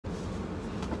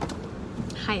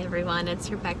Hi everyone,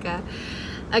 it's Rebecca.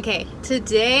 Okay,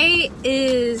 today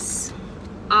is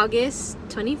August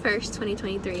 21st,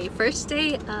 2023, first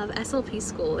day of SLP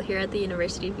school here at the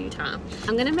University of Utah.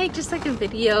 I'm gonna make just like a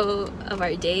video of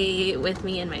our day with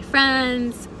me and my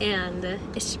friends, and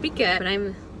it should be good, but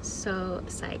I'm so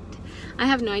psyched. I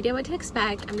have no idea what to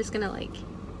expect. I'm just gonna like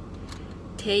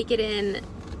take it in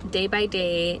day by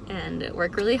day and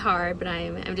work really hard, but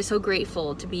I'm just so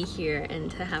grateful to be here and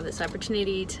to have this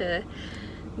opportunity to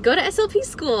go to SLP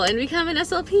school and become an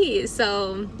SLP.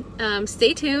 So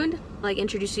stay tuned, like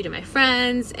introduce you to my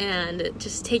friends and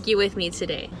just take you with me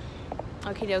today.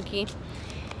 Okie dokie.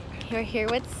 We're here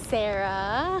with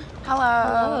Sarah.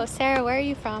 Hello. Hello. Sarah, where are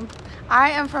you from?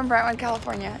 I am from Brentwood,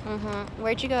 California.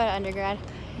 Where'd you go to undergrad?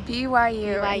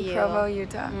 BYU. In Provo,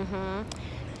 Utah.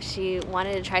 She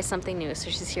wanted to try something new, so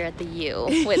she's here at the U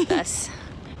with us.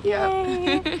 Yep.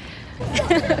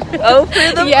 Oh,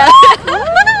 for the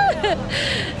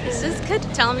This is good.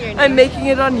 Tell them your name. I'm making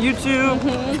it on YouTube.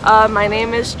 My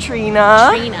name is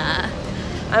Trina. Trina.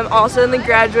 I'm also in the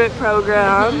graduate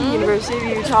program, University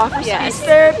of Utah for speech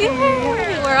therapy.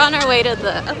 We're on our way to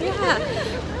the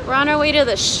we're on our way to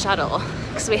the shuttle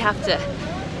because we have to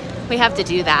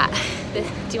do that. Do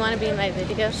you want to be in my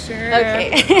video? Sure.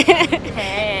 Okay.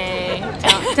 Hey.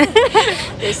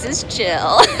 This is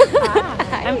Jill.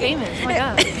 Hi. I'm famous. Oh my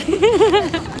god.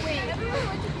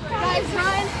 Guys,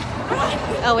 run!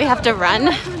 Oh, we have to run?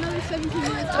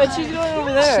 But she's going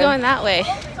over there. She's going that way.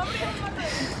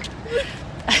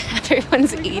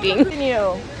 Everyone's eating.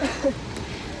 You.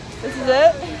 This is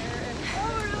it?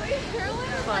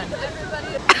 Fun.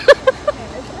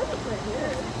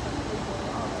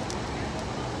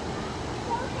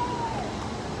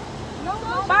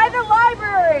 By the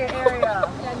library area.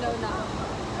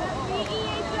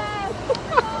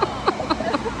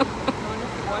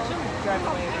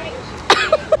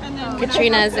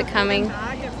 Katrina, is it coming?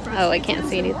 Oh, I can't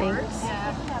see anything.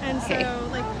 Okay.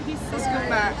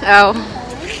 Oh.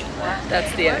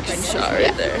 That's the action shot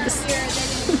right there.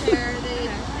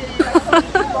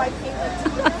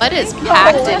 What is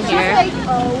packed in here?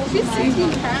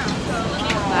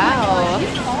 Wow.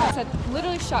 I said,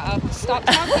 literally shut up, stop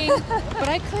talking, but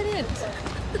I couldn't.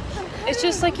 It's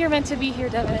just like you're meant to be here,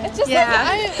 Devin. It's just like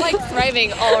I'm like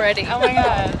thriving already. Oh my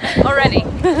god. Already.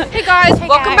 Hey guys,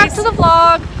 welcome back to the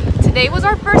vlog. Today was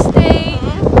our first day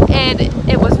and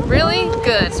it was really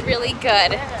good. It's really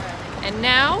good. And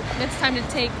now it's time to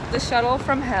take the shuttle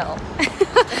from hell.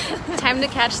 Time to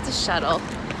catch the shuttle.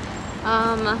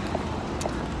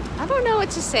 I don't know what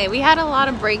to say. We had a lot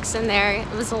of breaks in there. It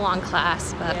was a long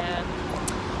class, but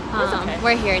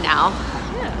we're here now.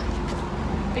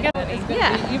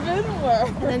 Yeah. Even worse.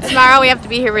 And tomorrow we have to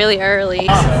be here really early.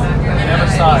 I never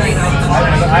saw it.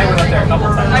 I went there a couple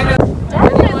times.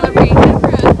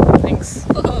 Thanks.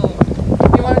 You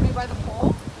want to be by the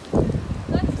pole?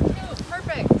 That's cute.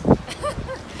 Perfect.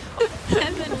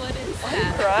 And then what is that?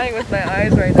 I'm crying with my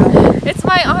eyes right now. It's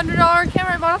my $100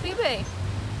 camera I bought off eBay.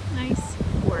 Nice.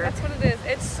 That's what it is.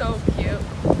 It's so cute.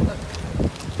 Look.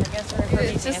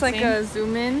 It's just like a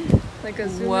zoom in. Like a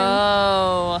zoom in.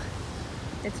 Whoa.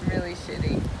 It's really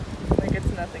shitty. Like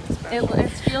it's nothing special. It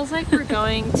feels like we're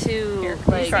going to Here,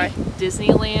 like try.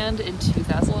 Disneyland in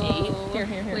 2008.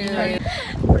 Here.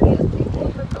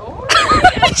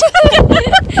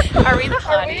 Are we the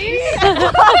hotties?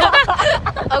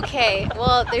 Okay,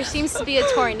 well, there seems to be a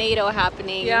tornado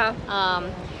happening. Yeah.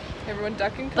 Everyone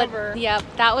duck and cover. But yeah,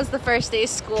 that was the first day of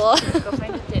school. Go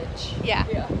find a ditch. Yeah.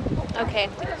 Okay.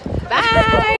 Bye.